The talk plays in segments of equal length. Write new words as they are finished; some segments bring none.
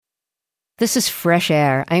This is Fresh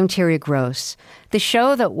Air. I'm Terry Gross. The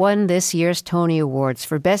show that won this year's Tony Awards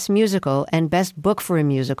for Best Musical and Best Book for a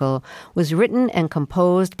Musical was written and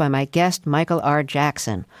composed by my guest, Michael R.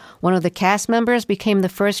 Jackson. One of the cast members became the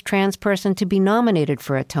first trans person to be nominated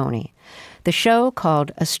for a Tony. The show,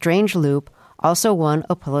 called A Strange Loop, also won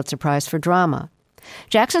a Pulitzer Prize for Drama.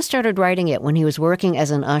 Jackson started writing it when he was working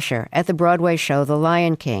as an usher at the Broadway show The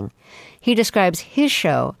Lion King. He describes his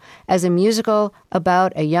show as a musical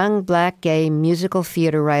about a young black gay musical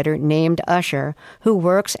theater writer named Usher who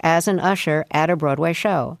works as an usher at a Broadway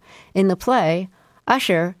show. In the play,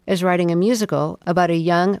 Usher is writing a musical about a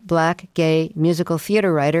young black gay musical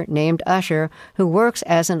theater writer named Usher who works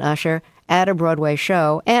as an usher at a Broadway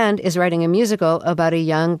show and is writing a musical about a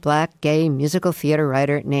young black gay musical theater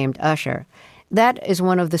writer named Usher. That is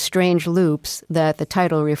one of the strange loops that the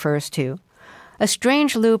title refers to. A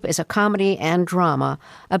Strange Loop is a comedy and drama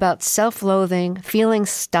about self-loathing, feeling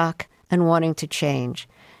stuck, and wanting to change,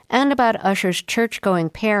 and about Usher's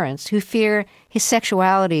church-going parents who fear his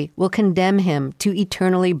sexuality will condemn him to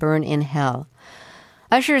eternally burn in hell.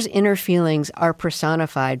 Usher's inner feelings are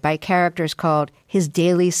personified by characters called his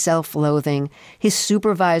daily self-loathing, his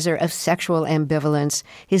supervisor of sexual ambivalence,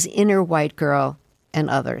 his inner white girl, and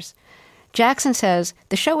others. Jackson says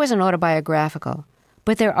the show isn't autobiographical,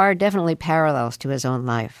 but there are definitely parallels to his own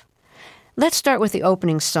life. Let's start with the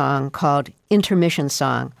opening song called Intermission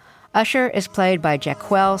Song. Usher is played by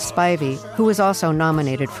Jaquel Spivey, who was also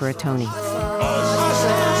nominated for a Tony.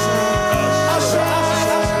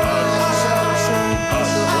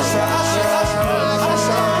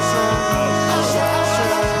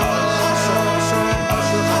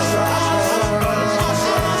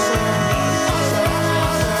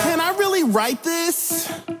 Can I really write this?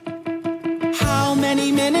 How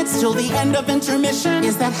many minutes till the end of intermission?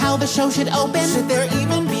 Is that how the show should open? Should there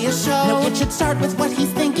even be a show? No, it should start with what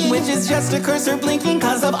he's thinking, which is just a cursor blinking,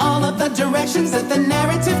 cause of all of the directions that the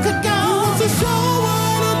narrative could go. You want to show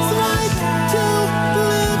what it's like to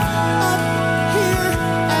live up here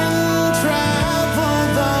and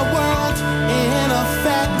travel the world in a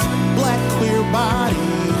fat, black, queer body.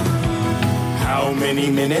 How many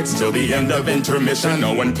minutes till the end of intermission?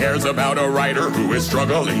 No one cares about a writer who is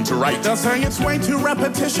struggling to write. They'll say it's way too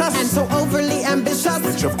repetitious and so overly ambitious,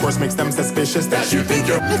 Which of course makes them suspicious that you think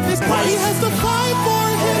you're He has to fight for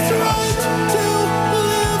his right to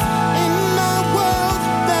live in a world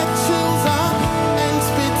that chews up and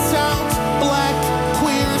spits out black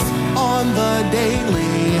queers on the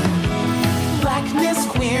daily. Blackness,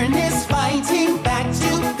 queerness, fighting back to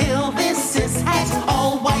fill this cis-het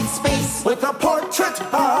all-white space with a portrait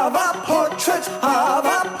of a portrait of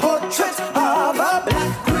a portrait of a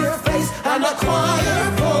black queer face and a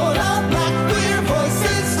choir full of black queer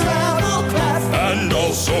voices travel class and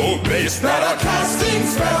also bass that are casting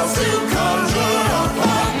spells to conjure up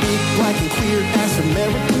Big black and queer as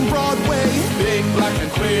American Broadway. Big black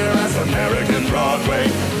and queer as American Broadway.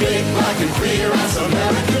 Big black and queer as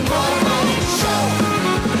American Broadway. Show.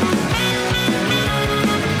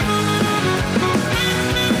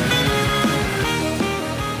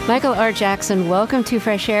 Michael R. Jackson, welcome to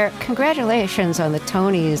Fresh Air. Congratulations on the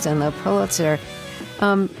Tonys and the Pulitzer.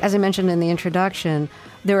 As I mentioned in the introduction,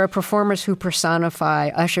 there are performers who personify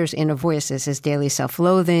Usher's inner voices, his daily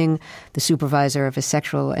self-loathing, the supervisor of his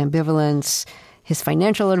sexual ambivalence, his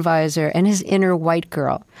financial advisor, and his inner white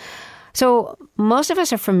girl. So most of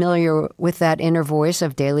us are familiar with that inner voice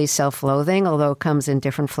of daily self-loathing, although it comes in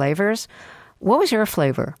different flavors. What was your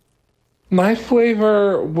flavor? My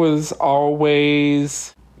flavor was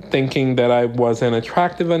always thinking that I wasn't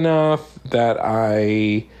attractive enough, that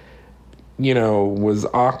I, was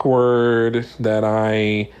awkward, that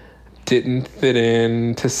I didn't fit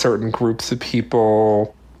in to certain groups of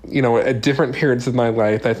people. At different periods of my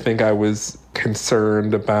life, I think I was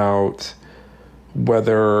concerned about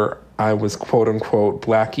whether I was quote unquote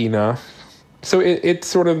black enough. So it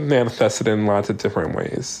sort of manifested in lots of different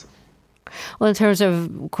ways. Well, in terms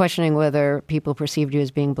of questioning whether people perceived you as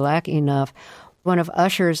being black enough, one of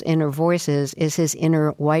Usher's inner voices is his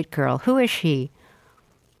inner white girl. Who is she?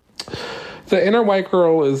 The inner white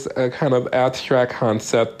girl is a kind of abstract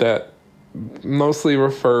concept that mostly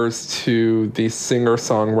refers to the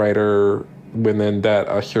singer-songwriter women that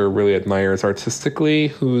Usher really admires artistically,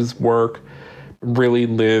 whose work really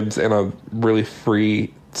lives in a really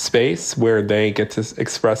free space where they get to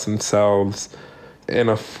express themselves in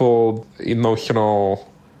a full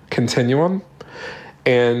emotional continuum,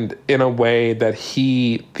 and in a way that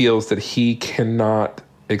he feels that he cannot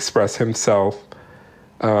express himself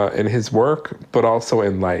in his work, but also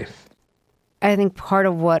in life. I think part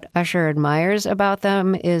of what Usher admires about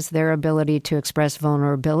them is their ability to express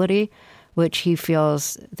vulnerability, which he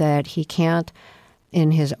feels that he can't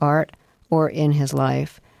in his art or in his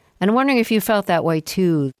life. And I'm wondering if you felt that way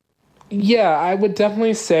too. Yeah, I would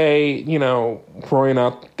definitely say, growing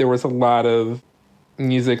up, there was a lot of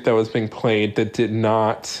music that was being played that did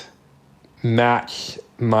not match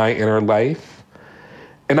my inner life.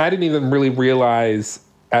 And I didn't even really realize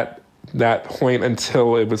at that point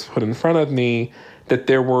until it was put in front of me that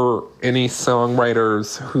there were any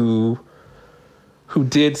songwriters who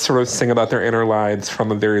did sort of sing about their inner lives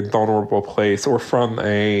from a very vulnerable place or from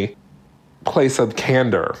a place of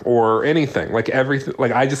candor or anything. Like everything,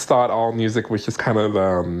 like I just thought all music was just kind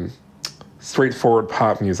of straightforward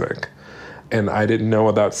pop music. And I didn't know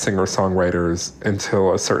about singer-songwriters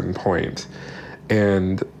until a certain point.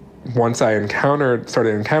 And once I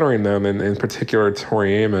started encountering them, and in particular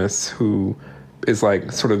Tori Amos, who is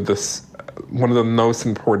like sort of one of the most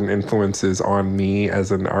important influences on me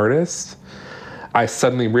as an artist, I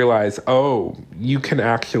suddenly realized, oh, you can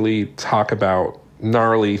actually talk about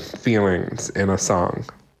gnarly feelings in a song.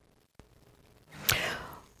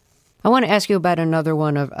 I want to ask you about another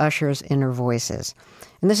one of Usher's inner voices.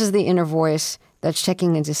 And this is the inner voice that's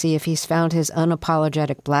checking in to see if he's found his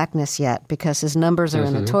unapologetic blackness yet, because his numbers are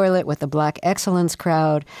in the toilet with the Black Excellence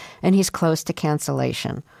crowd, and he's close to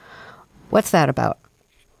cancellation. What's that about?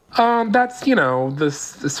 That's,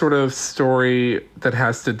 this sort of story that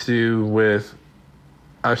has to do with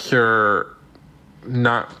Usher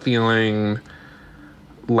not feeling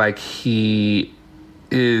like he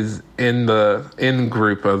is in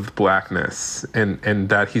group of blackness, and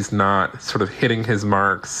that he's not sort of hitting his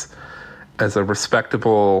marks as a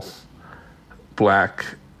respectable black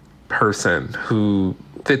person who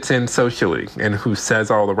fits in socially and who says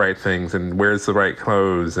all the right things and wears the right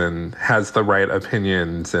clothes and has the right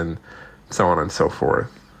opinions and so on and so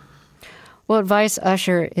forth. Well, advice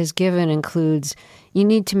Usher is given includes you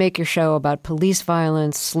need to make your show about police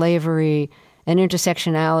violence, slavery, and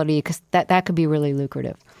intersectionality, because that could be really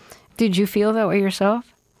lucrative. Did you feel that way yourself?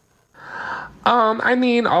 What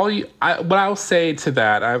I'll say to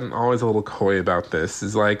that, I'm always a little coy about this,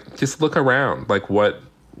 is like, just look around. Like,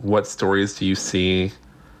 what stories do you see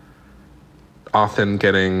often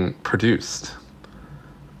getting produced?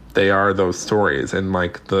 They are those stories, and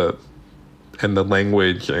like the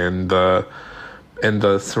language and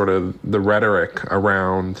the sort of the rhetoric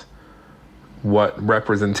around what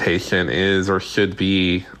representation is or should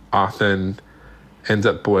be often ends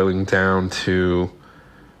up boiling down to,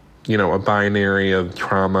 a binary of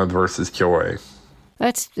trauma versus joy.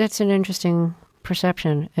 That's an interesting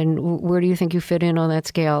perception. And where do you think you fit in on that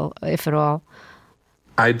scale, if at all?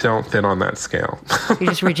 I don't fit on that scale. You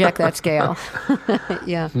just reject that scale.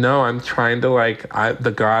 Yeah. No, I'm trying to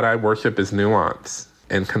the God I worship is nuance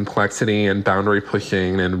and complexity and boundary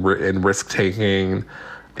pushing and risk-taking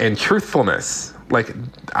and truthfulness. Like,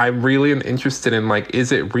 I really am interested in,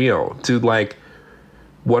 is it real?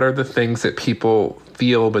 What are the things that people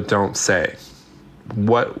feel but don't say?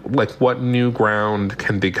 What new ground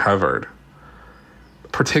can be covered?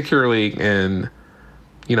 Particularly in,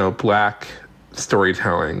 Black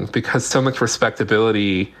storytelling, because so much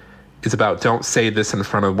respectability is about don't say this in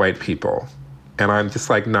front of white people. And I'm just,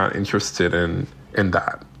 not interested in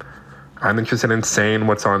that. I'm interested in saying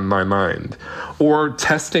what's on my mind. Or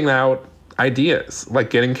testing out ideas,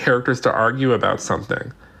 like getting characters to argue about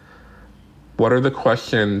something. What are the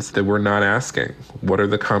questions that we're not asking? What are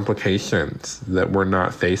the complications that we're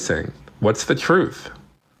not facing? What's the truth?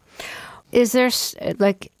 Is there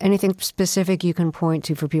anything specific you can point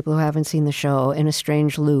to for people who haven't seen the show in A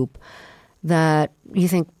Strange Loop that you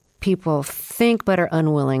think people think but are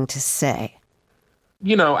unwilling to say?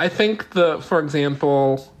 I think for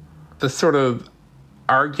example, the sort of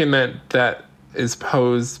argument that is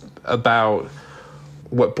posed about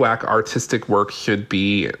what Black artistic work should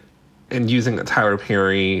be, and using Tyler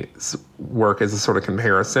Perry's work as a sort of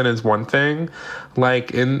comparison is one thing.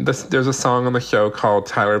 There's a song on the show called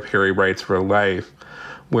Tyler Perry Writes Real Life,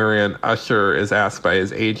 wherein Usher is asked by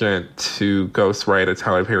his agent to ghostwrite a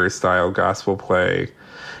Tyler Perry-style gospel play.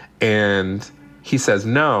 And he says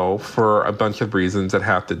no for a bunch of reasons that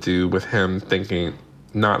have to do with him thinking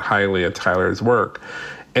not highly of Tyler's work.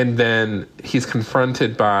 And then he's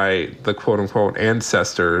confronted by the quote-unquote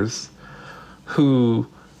ancestors who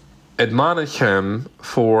admonish him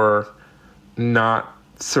for not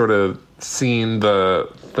sort of seeing the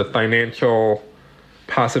financial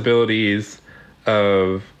possibilities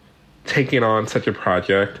of taking on such a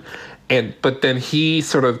project. But then he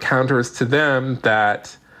sort of counters to them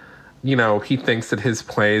that, he thinks that his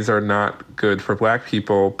plays are not good for Black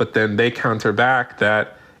people, but then they counter back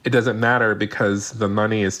that it doesn't matter because the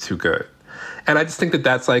money is too good. And I just think that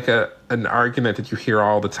that's like an argument that you hear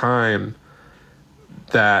all the time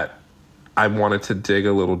that I wanted to dig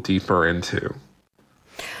a little deeper into.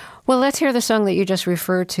 Well, let's hear the song that you just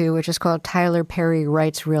referred to, which is called Tyler Perry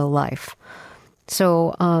Writes Real Life.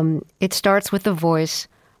 So it starts with the voice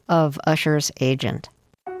of Usher's agent.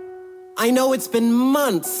 I know it's been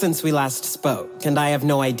months since we last spoke, and I have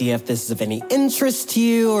no idea if this is of any interest to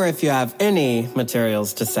you or if you have any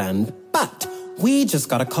materials to send, but we just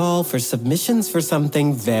got a call for submissions for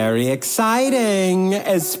something very exciting,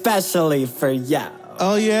 especially for you.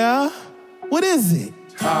 Oh, yeah? What is it?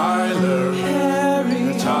 Tyler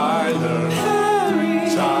Perry. Tyler Perry.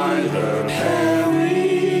 Tyler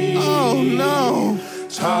Perry. Oh, no.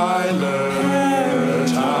 Tyler Perry.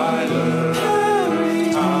 Tyler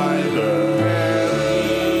Perry. Tyler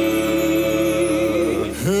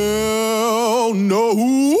Perry. Hell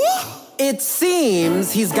no. It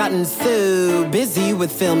seems he's gotten so busy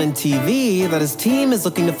with film and TV that his team is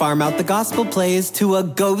looking to farm out the gospel plays to a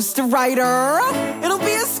ghost writer. It'll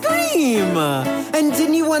be a scream. And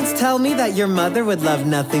didn't you once tell me that your mother would love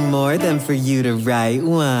nothing more than for you to write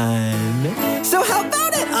one? So how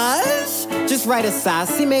about it, Ush? Just write a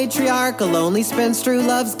sassy matriarch, a lonely spinster who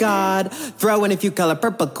loves God. Throw in a few color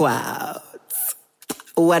purple quotes.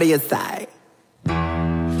 What do you say?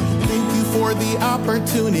 Thank you for the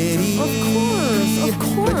opportunity. Of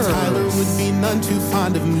course. But Tyler would be none too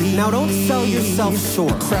fond of me. Now don't sell yourself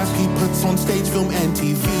short. The crap he puts on stage, film, and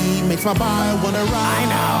TV makes my bio wanna rise. I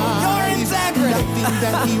know. Your integrity. Nothing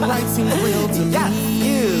that he writes seems real to me. Yes,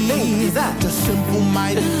 you think he's that. Just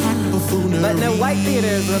simple-minded hack buffoonery. But no white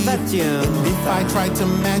theaters will let you. And if I tried to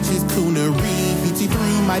match his coonery, he'd see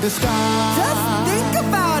through my disguise. Just think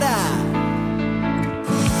about it.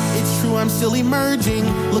 It's true, I'm still emerging,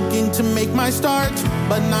 looking to make my start,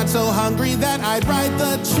 but not so hungry that I'd ride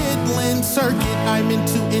the Chitlin circuit. I'm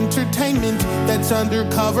into entertainment that's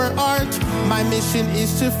undercover art. My mission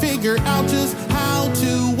is to figure out just how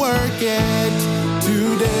to work it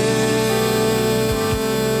today.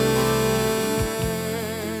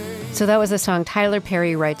 So that was the song Tyler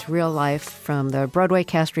Perry Writes Real Life from the Broadway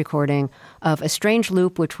cast recording of A Strange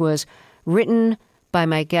Loop, which was written by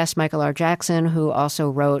my guest, Michael R. Jackson, who also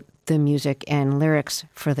wrote the music and lyrics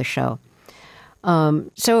for the show.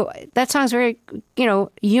 So that song's very,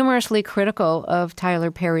 humorously critical of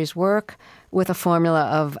Tyler Perry's work, with a formula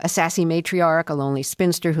of a sassy matriarch, a lonely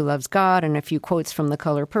spinster who loves God, and a few quotes from The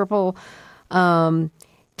Color Purple.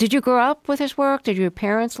 Did you grow up with his work? Did your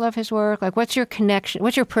parents love his work? Like, what's your connection?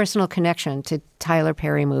 What's your personal connection to Tyler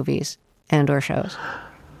Perry movies and or shows?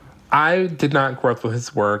 I did not grow up with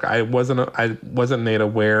his work. I wasn't made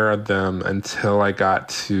aware of them until I got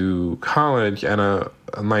to college, and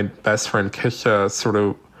my best friend Kisha sort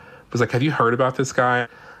of was like, "Have you heard about this guy?"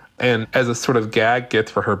 And as a sort of gag gift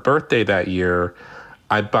for her birthday that year,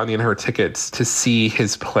 I bought her tickets to see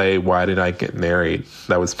his play "Why Did I Get Married?"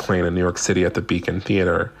 that was playing in New York City at the Beacon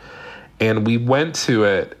Theater. And we went to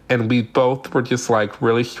it, and we both were just like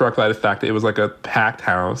really struck by the fact that it was like a packed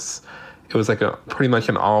house. It was like pretty much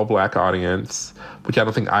an all-black audience, which I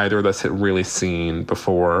don't think either of us had really seen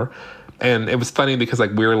before. And it was funny because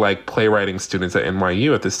we were like playwriting students at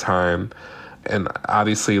NYU at this time, and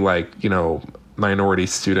obviously minority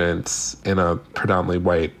students in a predominantly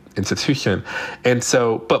white institution. And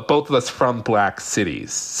so, but both of us from black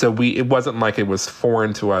cities. So it wasn't like it was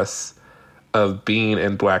foreign to us of being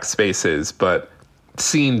in black spaces, but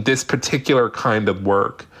seeing this particular kind of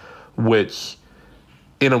work, which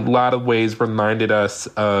in a lot of ways reminded us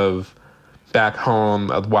of back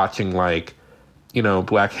home, of watching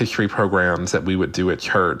Black history programs that we would do at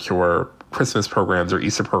church, or Christmas programs or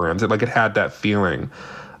Easter programs. It had that feeling.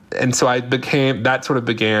 And so that sort of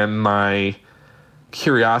began my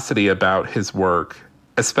curiosity about his work,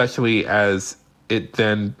 especially as it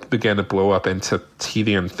then began to blow up into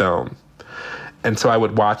TV and film. And so I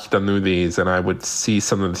would watch the movies, and I would see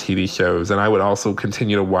some of the TV shows, and I would also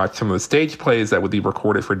continue to watch some of the stage plays that would be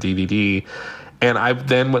recorded for DVD. And I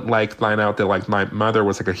then would find out that my mother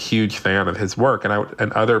was a huge fan of his work,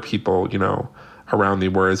 and other people around me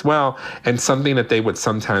were as well. And something that they would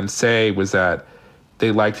sometimes say was that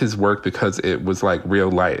they liked his work because it was real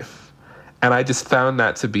life. And I just found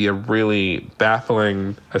that to be a really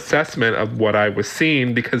baffling assessment of what I was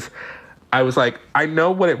seeing, because I was like, I know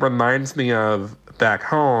what it reminds me of back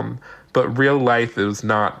home, but real life is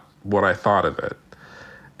not what I thought of it.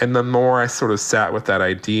 And the more I sort of sat with that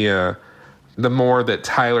idea, the more that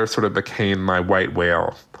Tyler sort of became my white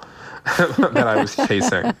whale that I was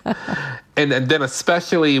chasing. And then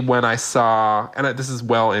especially when I saw, and this is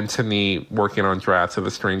well into me working on drafts of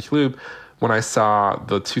A Strange Loop, when I saw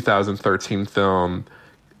the 2013 film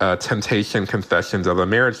Temptation Confessions of a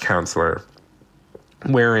Marriage Counselor,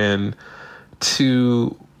 wherein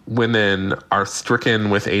two women are stricken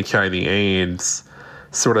with HIV/AIDS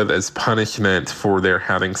sort of as punishment for their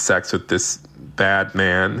having sex with this bad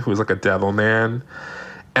man who was like a devil man.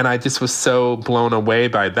 And I just was so blown away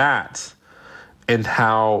by that, and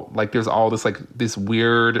how like there's all this like this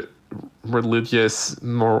weird religious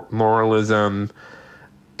moralism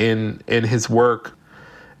in his work.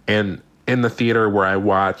 And in the theater where I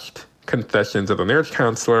watched Confessions of a Marriage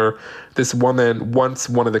Counselor, this woman, once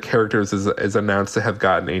one of the characters is announced to have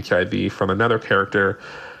gotten HIV from another character,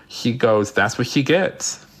 he goes, "That's what she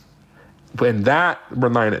gets." And that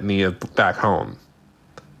reminded me of back home.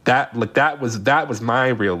 That was my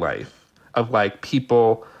real life of like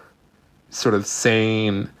people sort of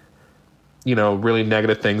saying, you know, really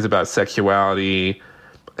negative things about sexuality.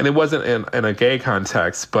 And it wasn't in a gay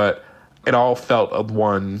context, but it all felt of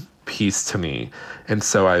one piece to me. And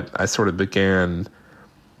so I sort of began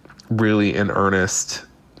really in earnest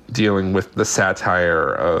dealing with the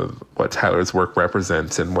satire of what Tyler's work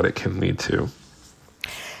represents and what it can lead to.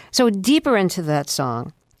 So deeper into that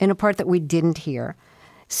song, in a part that we didn't hear,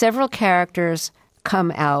 several characters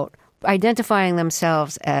come out identifying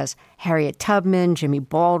themselves as Harriet Tubman, Jimmy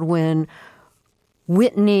Baldwin,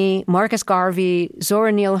 Whitney, Marcus Garvey,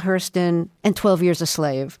 Zora Neale Hurston, and 12 Years a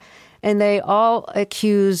Slave. And they all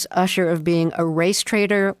accuse Usher of being a race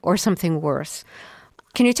traitor or something worse.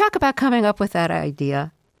 Can you talk about coming up with that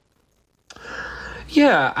idea?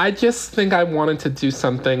 Yeah, I just think I wanted to do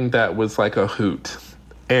something that was like a hoot.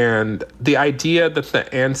 And the idea that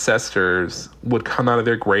the ancestors would come out of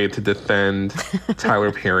their grave to defend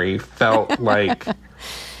Tyler Perry felt like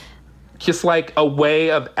just like a way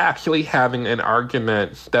of actually having an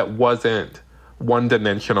argument that wasn't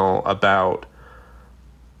one-dimensional about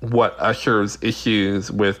what Usher's issues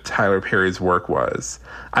with Tyler Perry's work was.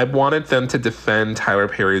 I wanted them to defend Tyler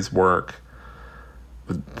Perry's work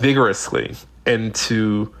vigorously and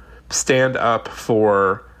to stand up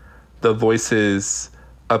for the voices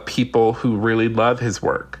of people who really love his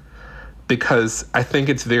work. Because I think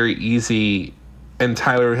it's very easy, and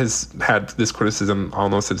Tyler has had this criticism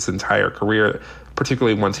almost his entire career,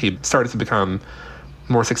 particularly once he started to become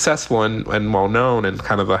more successful and well-known and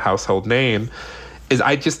kind of a household name, is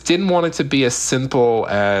I just didn't want it to be as simple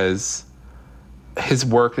as his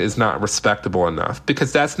work is not respectable enough,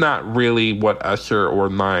 because that's not really what Usher or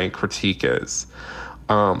my critique is.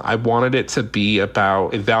 I wanted it to be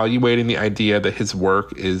about evaluating the idea that his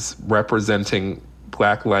work is representing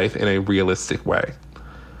Black life in a realistic way.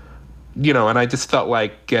 You know, and I just felt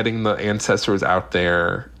like getting the ancestors out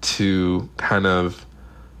there to kind of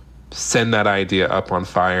send that idea up on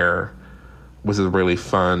fire was a really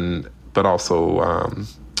fun but also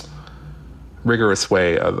rigorous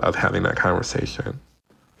way of having that conversation.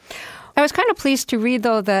 I was kind of pleased to read,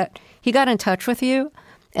 though, that he got in touch with you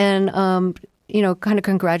and, kind of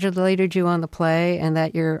congratulated you on the play and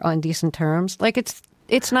that you're on decent terms. Like,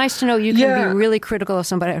 it's nice to know you can be really critical of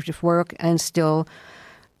somebody else's work and still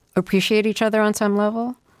appreciate each other on some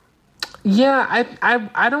level. Yeah,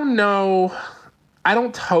 I don't know. I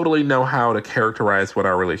don't totally know how to characterize what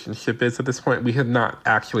our relationship is at this point. We have not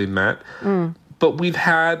actually met, but we've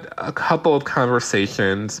had a couple of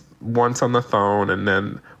conversations, once on the phone, and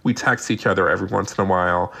then we text each other every once in a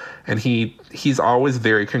while. And he's always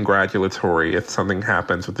very congratulatory if something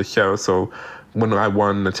happens with the show. So when I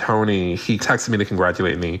won the Tony, he texted me to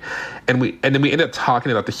congratulate me. And then we ended up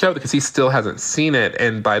talking about the show because he still hasn't seen it.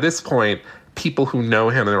 And by this point, people who know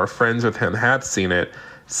him and are friends with him had seen it,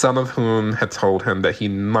 some of whom had told him that he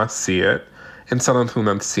must see it, and some of whom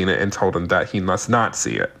have seen it and told him that he must not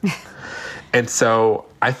see it. And so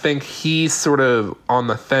I think he's sort of on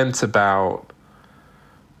the fence about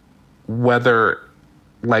whether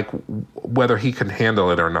he can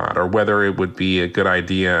handle it or not, or whether it would be a good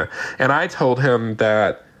idea. And I told him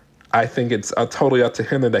that I think it's totally up to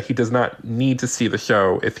him and that he does not need to see the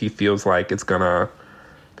show if he feels like it's gonna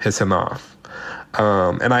piss him off.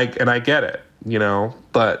 And I get it,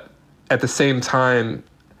 but at the same time,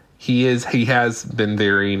 he has been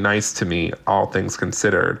very nice to me, all things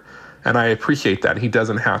considered. And I appreciate that. He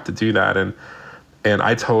doesn't have to do that. And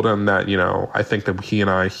I told him that, I think that he and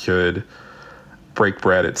I should break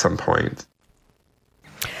bread at some point.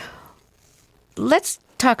 Let's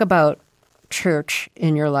talk about church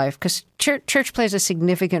in your life, because church plays a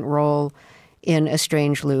significant role in A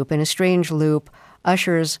Strange Loop. In A Strange Loop,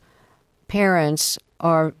 Usher's parents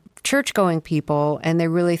are church-going people, and they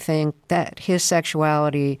really think that his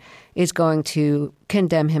sexuality is going to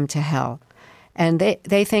condemn him to hell. And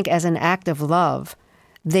they think as an act of love,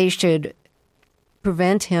 they should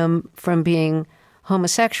prevent him from being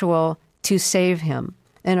homosexual to save him.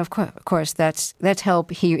 And of course, that's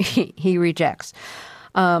help he rejects.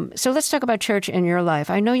 So let's talk about church in your life.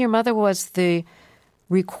 I know your mother was the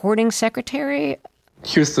recording secretary.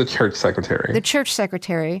 She was the church secretary. The church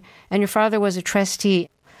secretary. And your father was a trustee.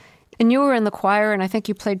 And you were in the choir, and I think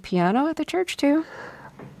you played piano at the church, too?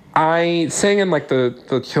 I sang in like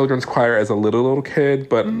the children's choir as a little kid,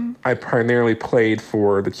 but I primarily played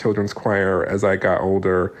for the children's choir as I got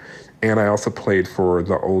older. And I also played for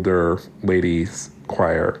the older ladies'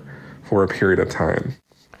 choir for a period of time.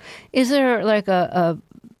 Is there like a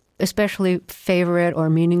especially favorite or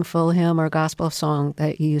meaningful hymn or gospel song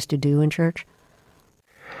that you used to do in church?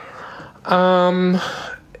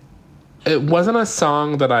 It wasn't a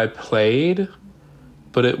song that I played,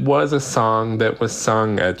 but it was a song that was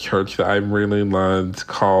sung at church that I really loved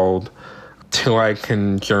called Till I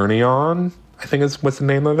Can Journey On, I think is what's the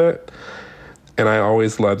name of it. And I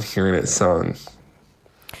always loved hearing it sung.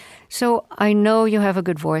 So I know you have a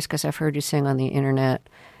good voice because I've heard you sing on the internet.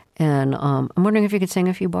 And I'm wondering if you could sing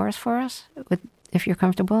a few bars for us, if you're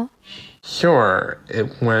comfortable. Sure.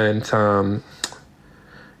 It went,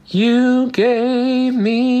 you gave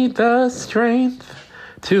me the strength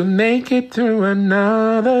to make it through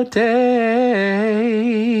another day.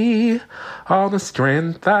 All the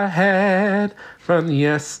strength I had from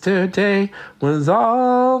yesterday was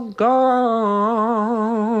all gone.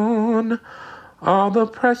 All the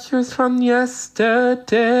pressures from yesterday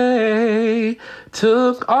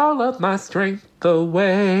took all of my strength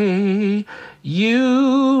away.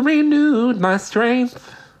 You renewed my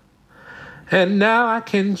strength, and now I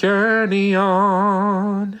can journey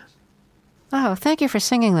on. Oh, thank you for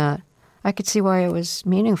singing that. I could see why it was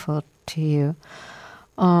meaningful to you.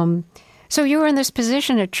 So you were in this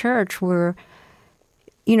position at church where,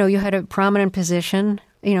 you had a prominent position,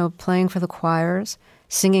 playing for the choirs,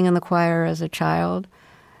 singing in the choir as a child,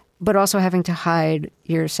 but also having to hide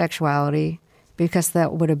your sexuality because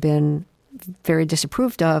that would have been very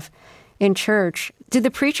disapproved of in church. Did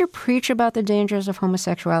the preacher preach about the dangers of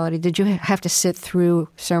homosexuality? Did you have to sit through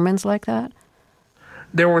sermons like that?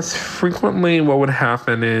 There was frequently what would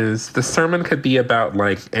happen is the sermon could be about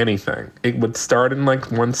like anything. It would start in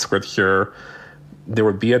like one scripture, there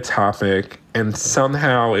would be a topic, and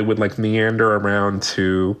somehow it would like meander around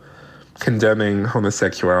to condemning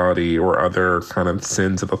homosexuality or other kind of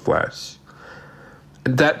sins of the flesh.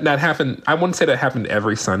 That happened, I wouldn't say that happened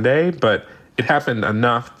every Sunday, but it happened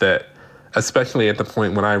enough that, especially at the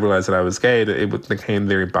point when I realized that I was gay, that it became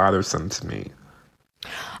very bothersome to me.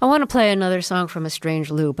 I want to play another song from A Strange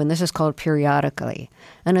Loop, and this is called Periodically.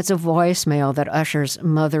 And it's a voicemail that Usher's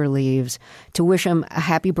mother leaves to wish him a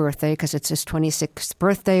happy birthday, because it's his 26th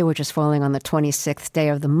birthday, which is falling on the 26th day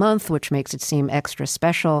of the month, which makes it seem extra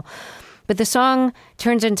special. But the song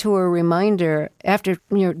turns into a reminder after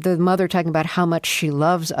the mother talking about how much she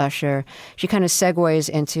loves Usher. She kind of segues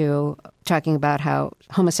into talking about how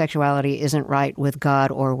homosexuality isn't right with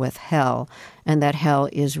God or with hell, and that hell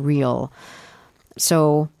is real.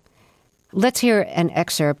 So let's hear an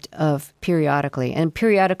excerpt of Periodically. And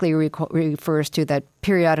periodically refers to that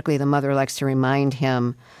periodically the mother likes to remind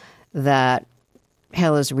him that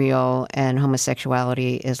hell is real and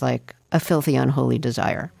homosexuality is like a filthy, unholy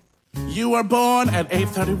desire. You were born at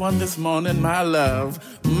 8:31 this morning, my love.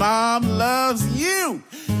 Mom loves you.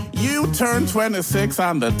 You turned 26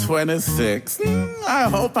 on the 26th. I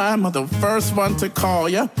hope I'm the first one to call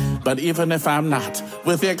you. But even if I'm not,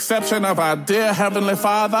 with the exception of our dear Heavenly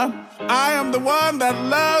Father, I am the one that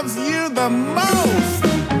loves you the most.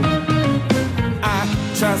 I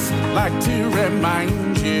just like to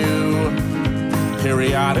remind you,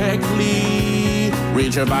 periodically,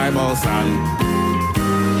 read your Bible, son.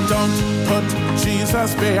 Don't put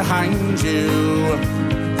Jesus behind you.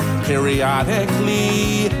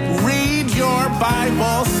 Periodically, read your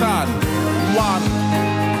Bible, son. 1,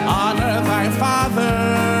 honor thy father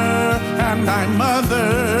and thy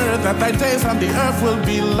mother, that thy days on the earth will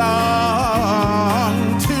be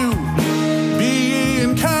long. 2, be ye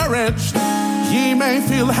encouraged. Ye may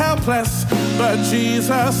feel helpless, but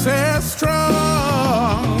Jesus is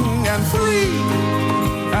strong. And 3,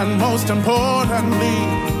 and most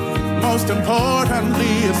importantly,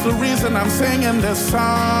 it's the reason I'm singing this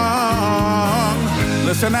song.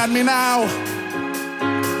 Listen at me now.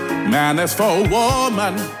 Man is for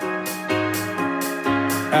woman,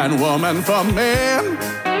 and woman for man.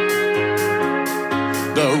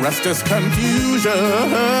 The rest is confusion,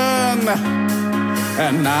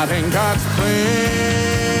 and not in God's plan.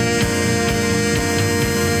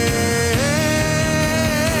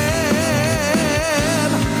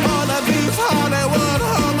 All of these Hollywood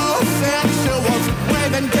homosexuals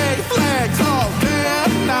waving gay flags all day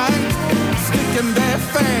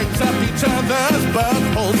fangs up each other's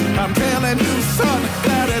buttholes. I'm telling you, son,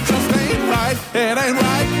 that it just ain't right. It ain't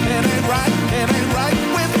right, it ain't right, it ain't right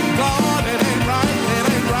with God. It ain't right,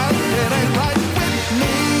 it ain't right, it ain't right with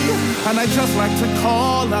me. And I just like to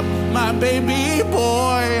call up my baby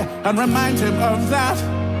boy and remind him of that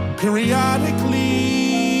periodically.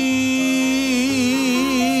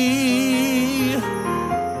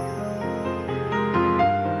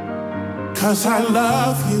 'Cause I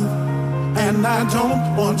love you, and I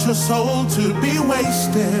don't want your soul to be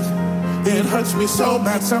wasted. It hurts me so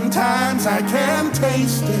bad sometimes I can't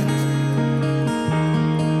taste it.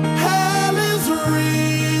 Hell is real.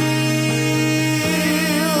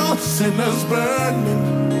 Sinners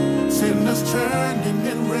burning, sinners churning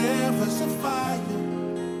in rivers of fire.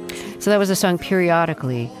 So that was a song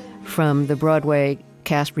Periodically from the Broadway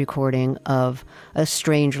cast recording of A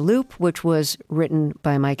Strange Loop, which was written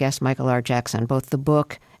by my guest Michael R. Jackson. Both the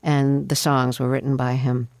book and the songs were written by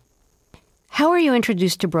him. How were you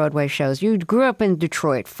introduced to Broadway shows? You grew up in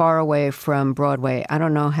Detroit, far away from Broadway. I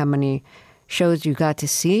don't know how many shows you got to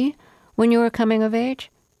see when you were coming of age.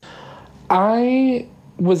 I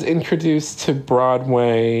was introduced to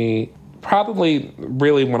Broadway probably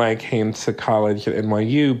really when I came to college at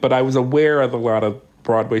NYU, but I was aware of a lot of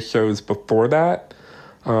Broadway shows before that.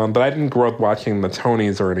 But I didn't grow up watching the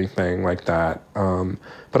Tonys or anything like that.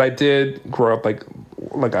 But I did grow up I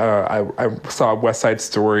saw West Side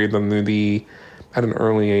Story, the movie, at an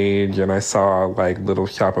early age, and I saw like Little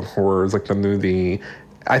Shop of Horrors, like the movie.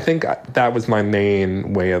 I think that was my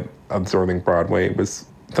main way of absorbing Broadway, was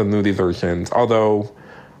the movie versions. Although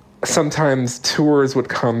sometimes tours would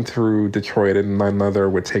come through Detroit and my mother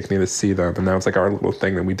would take me to see them, and that was like our little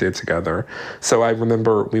thing that we did together. So I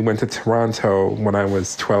remember we went to Toronto when I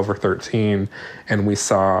was 12 or 13 and we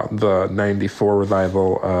saw the 94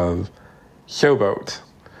 revival of Showboat.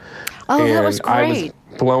 Oh, and that was great. I was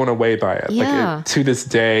blown away by it. Yeah. To this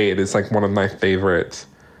day, it is like one of my favorite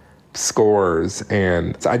scores,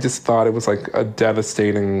 and I just thought it was like a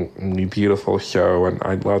devastatingly beautiful show, and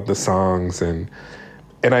I loved the songs, and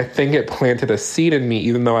I think it planted a seed in me,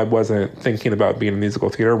 even though I wasn't thinking about being a musical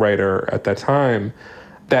theater writer at that time,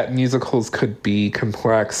 that musicals could be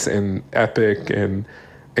complex and epic and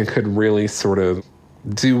could really sort of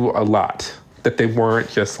do a lot, that they weren't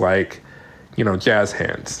just like, jazz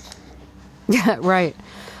hands. Yeah, right.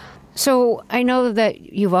 So I know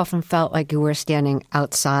that you've often felt like you were standing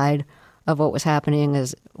outside of what was happening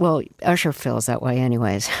Usher feels that way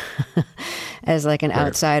anyways, as like an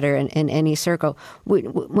outsider in any circle.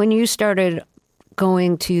 When you started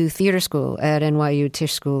going to theater school at NYU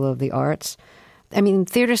Tisch School of the Arts, I mean,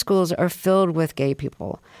 theater schools are filled with gay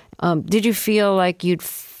people. Did you feel like you'd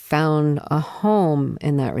found a home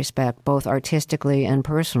in that respect, both artistically and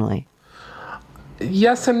personally?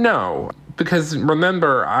 Yes and no, because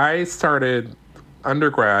remember, I started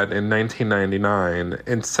undergrad in 1999,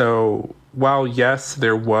 and so while yes,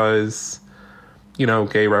 there was,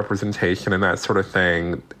 gay representation and that sort of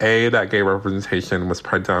thing, A, that gay representation was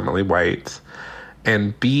predominantly white,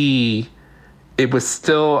 and B, it was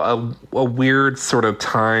still a weird sort of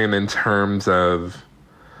time in terms of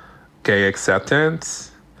gay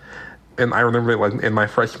acceptance. And I remember like in my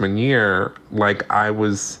freshman year, like I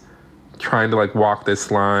was trying to like walk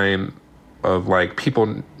this line of like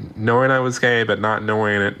people knowing I was gay, but not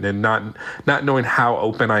knowing it, and not knowing how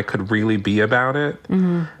open I could really be about it,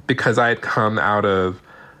 because I had come out of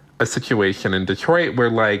a situation in Detroit where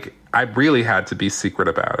like I really had to be secret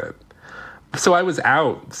about it. So I was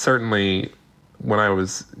out certainly when I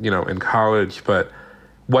was, in college, but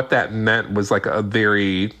what that meant was like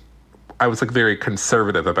I was like very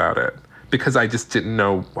conservative about it because I just didn't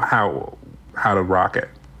know how to rock it.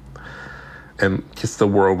 And just the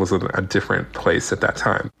world was in a different place at that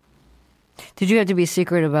time. Did you have to be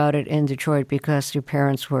secret about it in Detroit because your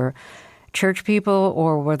parents were church people,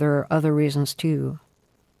 or were there other reasons too?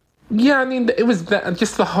 Yeah, I mean, it was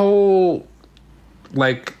just the whole,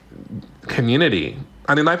 like, community.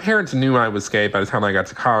 I mean, my parents knew I was gay by the time I got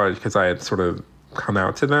to college because I had sort of come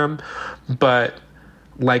out to them. But,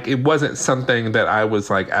 like, it wasn't something that I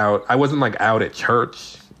was, like, out. I wasn't, like, out at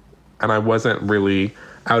church. And I wasn't really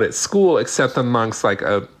out at school, except amongst like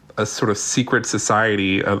a sort of secret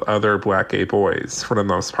society of other Black gay boys for the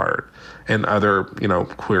most part, and other,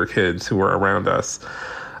 queer kids who were around us.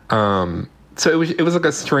 So it was like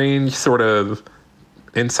a strange sort of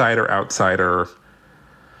insider-outsider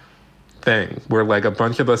thing where like a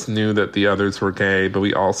bunch of us knew that the others were gay, but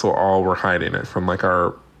we also all were hiding it from like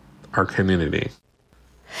our community.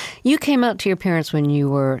 You came out to your parents when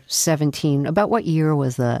you were 17. About what year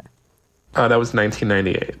was that? That was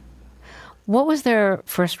 1998. What was their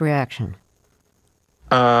first reaction?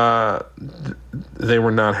 They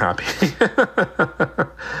were not happy.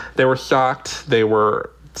 They were shocked. They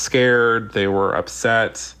were scared. They were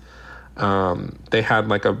upset. They had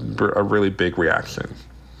like a really big reaction.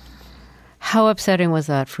 How upsetting was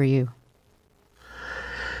that for you?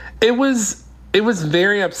 It was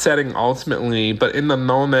very upsetting ultimately, but in the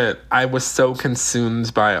moment, I was so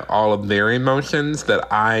consumed by all of their emotions that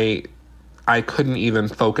I couldn't even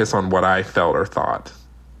focus on what I felt or thought.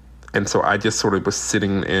 And so I just sort of was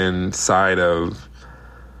sitting inside of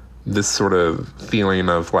this sort of feeling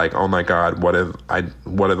of like, oh my God, what have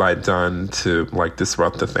I done to like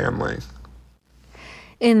disrupt the family?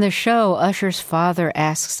 In the show, Usher's father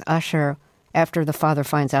asks Usher, after the father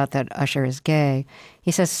finds out that Usher is gay,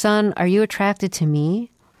 he says, "Son, are you attracted to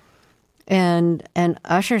me?" And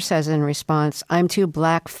Usher says in response, "I'm too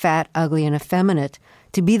black, fat, ugly, and effeminate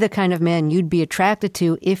to be the kind of man you'd be attracted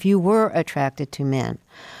to if you were attracted to men."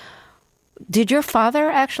 Did your father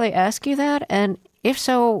actually ask you that? And if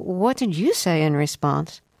so, what did you say in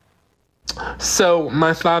response? So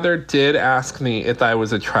my father did ask me if I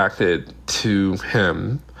was attracted to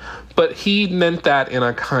him, but he meant that in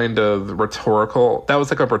a kind of rhetorical, that was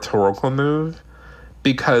like a rhetorical move,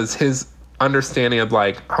 because his understanding of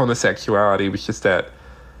like homosexuality was just that,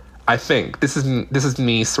 I think, this is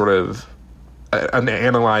me sort of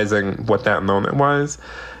analyzing what that moment was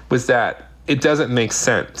that it doesn't make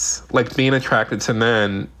sense. Like being attracted to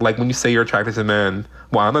men, like when you say you're attracted to men,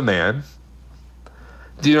 well, I'm a man.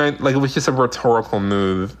 Do you know, like it was just a rhetorical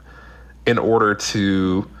move in order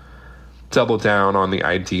to double down on the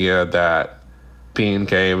idea that being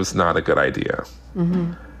gay was not a good idea.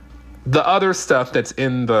 Mm-hmm. The other stuff that's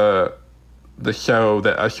in the show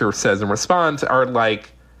that Usher says in response are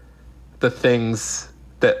like the things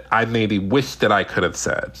that I maybe wish that I could have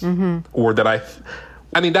said, mm-hmm. or that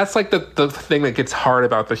I mean, that's like the thing that gets hard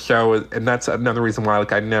about the show, and that's another reason why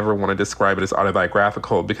like I never want to describe it as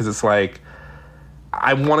autobiographical, because it's like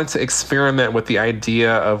I wanted to experiment with the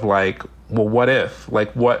idea of like, well, what if?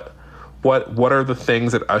 Like, what are the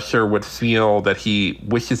things that Usher would feel that he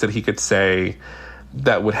wishes that he could say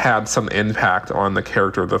that would have some impact on the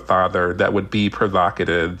character of the father, that would be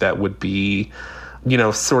provocative, that would be, you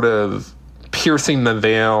know, sort of piercing the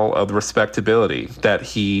veil of respectability that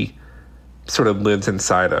he sort of lives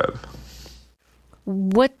inside of.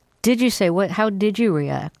 What did you say? How did you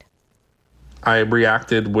react? I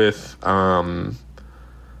reacted with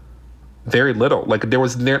very little. Like there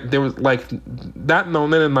was like that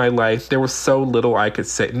moment in my life, there was so little I could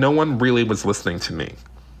say. No one really was listening to me.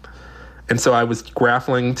 And so I was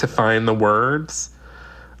grappling to find the words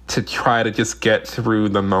to try to just get through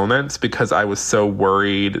the moments, because I was so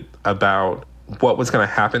worried about what was going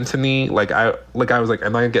to happen to me. Like I was like,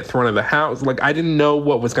 am I going to get thrown out of the house? Like I didn't know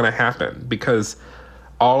what was going to happen, because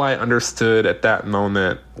all I understood at that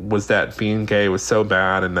moment was that being gay was so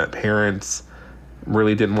bad and that parents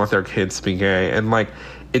really didn't want their kids to be gay. And like,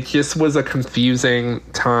 it just was a confusing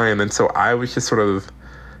time. And so I was just sort of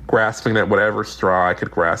grasping at whatever straw I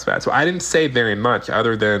could grasp at. So I didn't say very much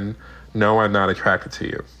other than, no, I'm not attracted to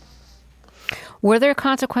you. Were there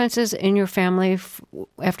consequences in your family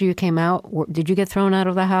after you came out? Did you get thrown out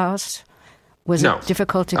of the house? Was it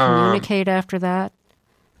difficult to communicate after that?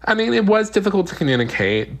 I mean, it was difficult to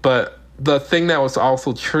communicate, but the thing that was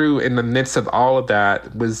also true in the midst of all of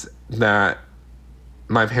that was that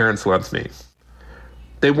my parents loved me.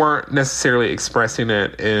 They weren't necessarily expressing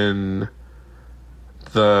it in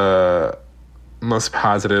the most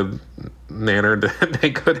positive manner that they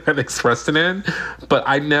could have expressed it in, but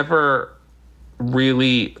I never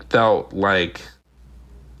really felt like,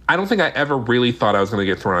 I don't think I ever really thought I was going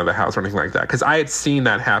to get thrown out of the house or anything like that, because I had seen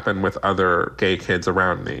that happen with other gay kids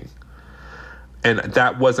around me. And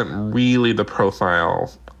that wasn't really the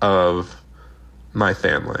profile of my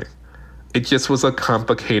family. It just was a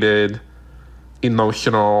complicated,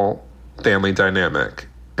 emotional family dynamic,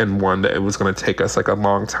 and one that it was going to take us like a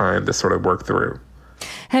long time to sort of work through.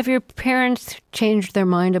 Have your parents changed their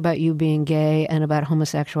mind about you being gay and about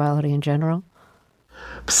homosexuality in general?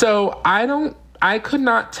 So I could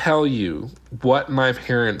not tell you what my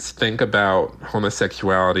parents think about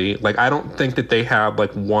homosexuality. Like, I don't think that they have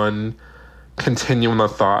like one continuum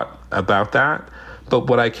of thought about that. But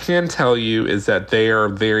what I can tell you is that they are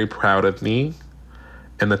very proud of me,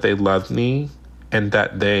 and that they love me, and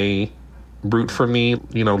that they root for me,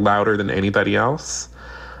 you know, louder than anybody else.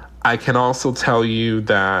 I can also tell you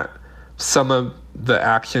that some of the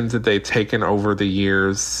actions that they've taken over the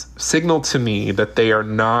years signal to me that they are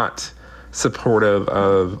not supportive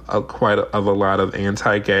of a lot of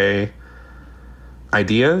anti-gay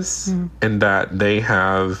ideas, and that they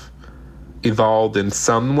have evolved in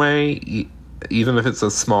some way even if it's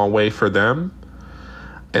a small way for them,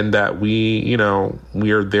 and that we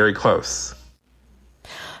are very close.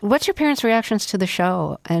 What's your parents' reactions to the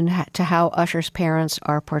show and to how Usher's parents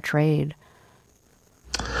are portrayed?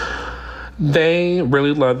 They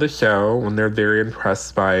really love the show, and they're very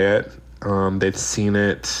impressed by it. They've seen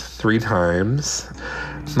it 3 times.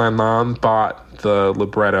 My mom bought the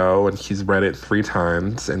libretto, and she's read it 3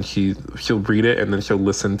 times, and she'll read it, and then she'll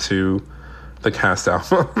listen to the cast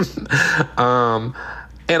album.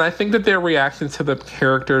 And I think that their reaction to the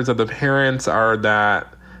characters of the parents are that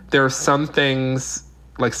there are some things,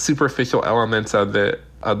 like superficial elements of the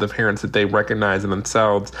parents that they recognize in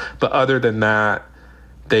themselves, but other than that,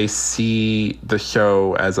 they see the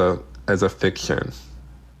show as a fiction.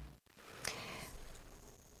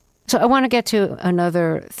 So I want to get to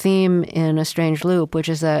another theme in A Strange Loop, which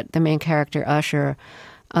is that the main character, Usher,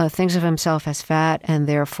 thinks of himself as fat and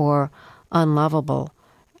therefore unlovable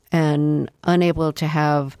and unable to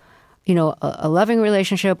have, a loving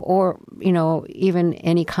relationship or, even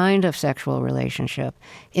any kind of sexual relationship.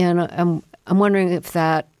 And I'm wondering if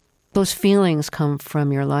those feelings come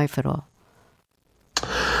from your life at all.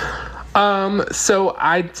 So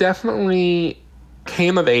I definitely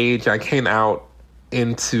came of age. I came out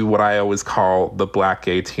into what I always call the black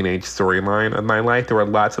gay teenage storyline of my life. There were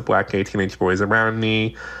lots of black gay teenage boys around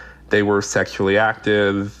me. They were sexually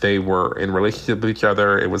active. They were in relationship with each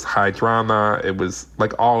other. It was high drama. It was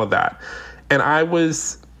like all of that. And I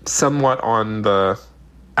was somewhat on the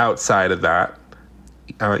outside of that,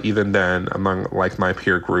 even then among like my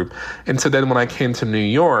peer group. And so then when I came to New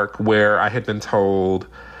York, where I had been told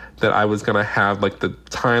that I was going to have like the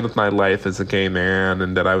time of my life as a gay man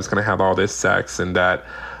and that I was going to have all this sex and that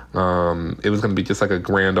it was going to be just like a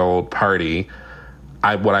grand old party.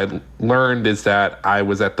 What I learned is that I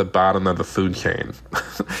was at the bottom of the food chain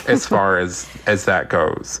as far as that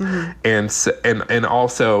goes. Mm-hmm. And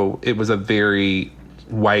also it was a very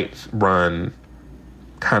white run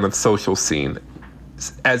kind of social scene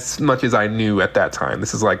as much as I knew at that time.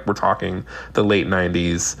 This is like, we're talking the late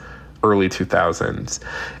 90s, early 2000s.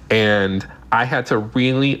 And I had to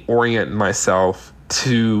really orient myself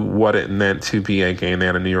to what it meant to be a gay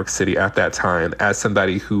man in New York City at that time as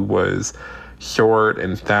somebody who was short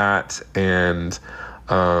and fat and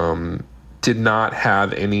did not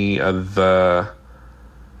have any of the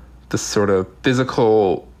sort of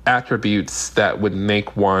physical attributes that would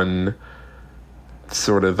make one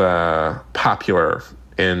sort of popular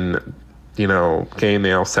in, gay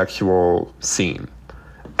male sexual scene,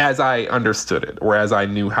 as I understood it, or as I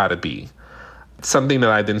knew how to be. Something that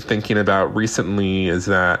I've been thinking about recently is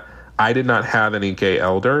that I did not have any gay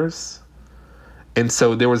elders. And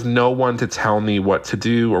so there was no one to tell me what to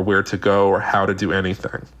do or where to go or how to do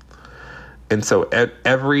anything. And so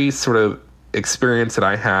every sort of experience that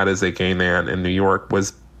I had as a gay man in New York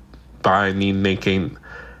was by me making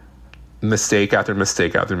mistake after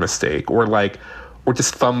mistake after mistake, or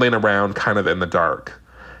just fumbling around kind of in the dark,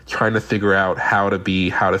 trying to figure out how to be,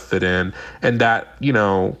 how to fit in. And that,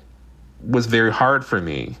 was very hard for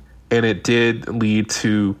me. And it did lead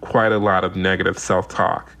to quite a lot of negative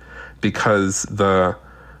self-talk, because the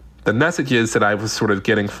messages that I was sort of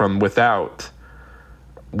getting from without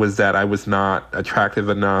was that I was not attractive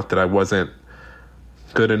enough, that I wasn't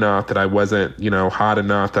good enough, that I wasn't, hot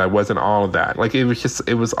enough, that I wasn't all of that. Like, it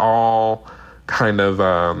was all kind of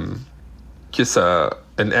just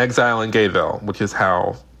an exile in Gayville, which is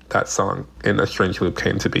how that song in A Strange Loop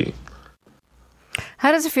came to be.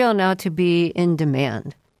 How does it feel now to be in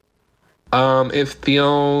demand? It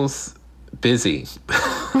feels busy.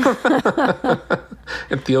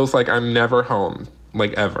 It feels like I'm never home,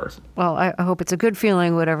 like ever. Well, I hope it's a good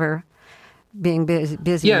feeling, whatever being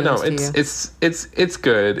busy yeah, means no, to it's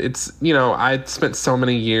good. It's, I spent so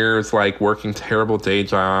many years like working terrible day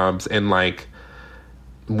jobs and like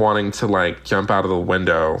wanting to like jump out of the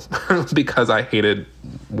window because I hated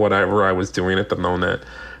whatever I was doing at the moment.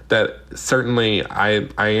 That certainly I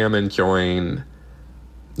am enjoying,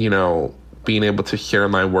 being able to share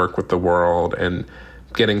my work with the world and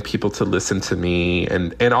getting people to listen to me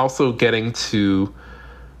and also getting to,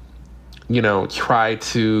 try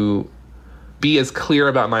to be as clear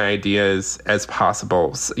about my ideas as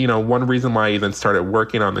possible. So, one reason why I even started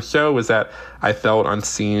working on the show was that I felt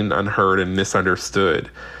unseen, unheard, and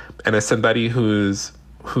misunderstood. And as somebody whose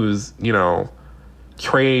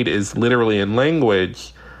trade is literally in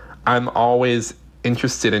language, I'm always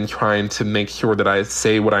interested in trying to make sure that I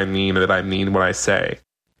say what I mean and that I mean what I say.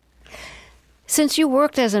 Since you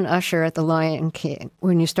worked as an usher at the Lion King,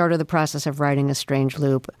 when you started the process of writing A Strange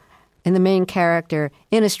Loop, and the main character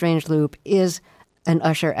in A Strange Loop is and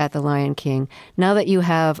Usher at the Lion King. Now that you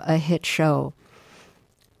have a hit show,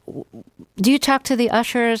 do you talk to the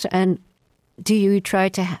ushers, and do you try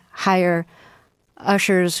to hire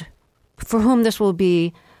ushers for whom this will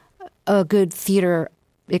be a good theater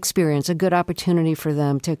experience, a good opportunity for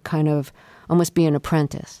them to kind of almost be an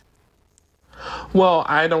apprentice? Well,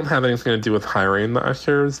 I don't have anything to do with hiring the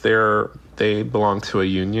ushers. They belong to a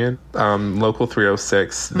union, Local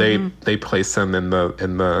 306. They place them in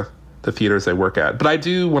the theaters they work at. But I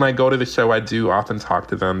do, when I go to the show, I do often talk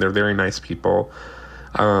to them. They're very nice people.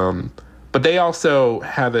 But they also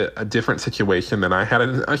have a different situation than I had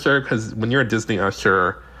as an usher, because when you're a Disney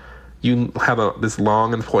usher, you have this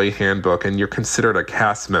long employee handbook, and you're considered a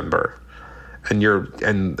cast member, and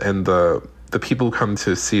the people who come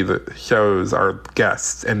to see the shows are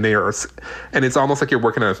guests, and it's almost like you're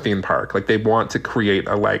working at a theme park. Like, they want to create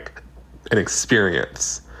an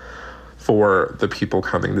experience for the people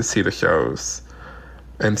coming to see the shows.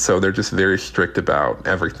 And so they're just very strict about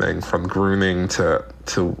everything from grooming to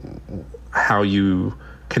how you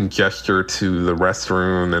can gesture to the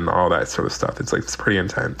restroom and all that sort of stuff. It's pretty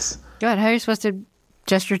intense. God, how are you supposed to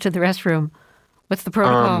gesture to the restroom? What's the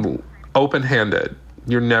protocol? Open-handed.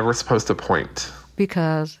 You're never supposed to point.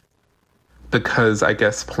 Because I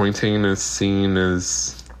guess pointing is seen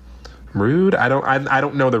as rude. I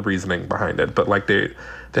don't know the reasoning behind it, but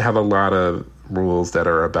they have a lot of rules that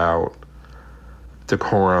are about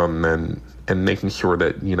decorum and making sure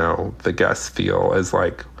that, the guests feel as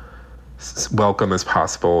welcome as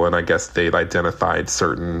possible. And I guess they've identified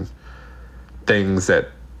certain things that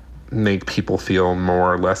make people feel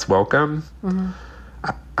more or less welcome. Mm-hmm.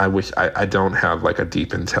 I wish I don't have a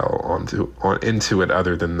deep intel into it,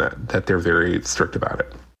 other than that they're very strict about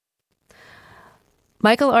it.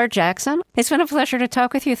 Michael R. Jackson, it's been a pleasure to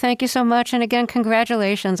talk with you. Thank you so much. And again,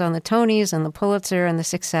 congratulations on the Tonys and the Pulitzer and the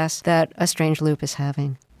success that A Strange Loop is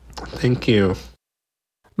having. Thank you.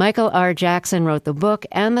 Michael R. Jackson wrote the book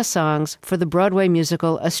and the songs for the Broadway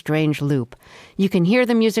musical A Strange Loop. You can hear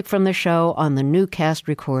the music from the show on the new cast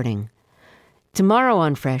recording. Tomorrow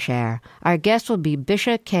on Fresh Air, our guest will be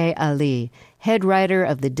Bisha K. Ali, head writer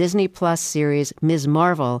of the Disney Plus series Ms.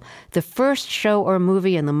 Marvel, the first show or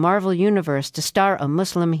movie in the Marvel universe to star a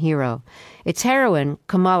Muslim hero. Its heroine,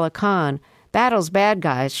 Kamala Khan, battles bad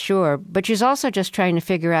guys, sure, but she's also just trying to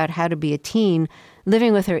figure out how to be a teen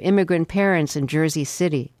living with her immigrant parents in Jersey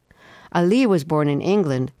City. Ali was born in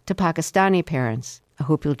England to Pakistani parents. I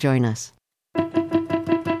hope you'll join us.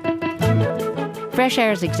 Fresh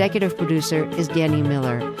Air's executive producer is Danny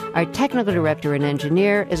Miller. Our technical director and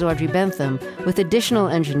engineer is Audrey Bentham, with additional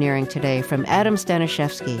engineering today from Adam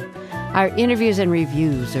Staniszewski. Our interviews and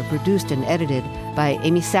reviews are produced and edited by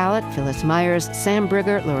Amy Salet, Phyllis Myers, Sam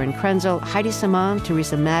Brigger, Lauren Krenzel, Heidi Saman,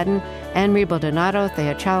 Teresa Madden, Anne-Marie Baldonado,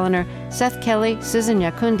 Thea Chaloner, Seth Kelly, Susan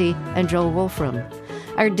Yakundi, and Joel Wolfram.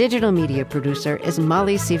 Our digital media producer is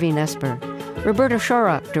Molly Sivi-Nesper. Roberta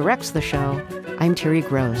Shorrock directs the show. I'm Terry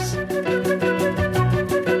Gross.